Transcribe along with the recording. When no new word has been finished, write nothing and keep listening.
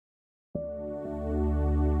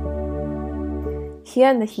Here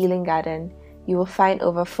in the healing garden, you will find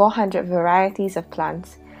over 400 varieties of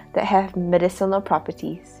plants that have medicinal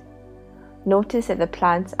properties. Notice that the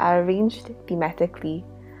plants are arranged thematically,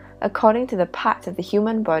 according to the parts of the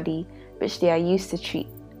human body which they are used to treat.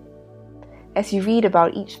 As you read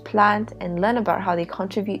about each plant and learn about how they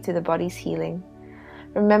contribute to the body's healing,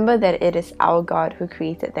 remember that it is our God who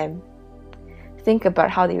created them. Think about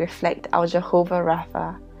how they reflect our Jehovah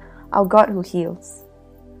Rapha, our God who heals.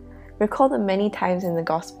 Recall the many times in the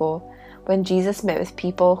Gospel when Jesus met with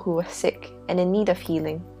people who were sick and in need of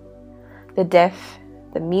healing. The deaf,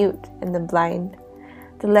 the mute, and the blind,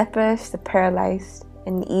 the lepers, the paralyzed,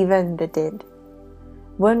 and even the dead.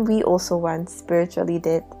 Weren't we also once spiritually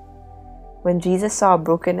dead? When Jesus saw our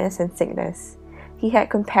brokenness and sickness, He had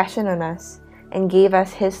compassion on us and gave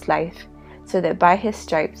us His life so that by His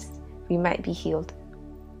stripes we might be healed.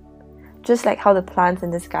 Just like how the plants in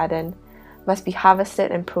this garden must be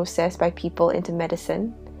harvested and processed by people into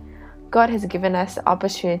medicine, God has given us the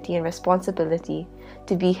opportunity and responsibility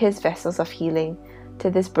to be His vessels of healing to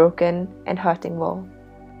this broken and hurting world.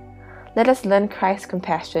 Let us learn Christ's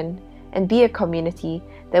compassion and be a community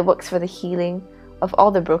that works for the healing of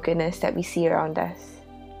all the brokenness that we see around us.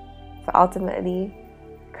 For ultimately,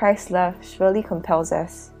 Christ's love surely compels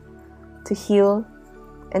us to heal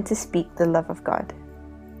and to speak the love of God.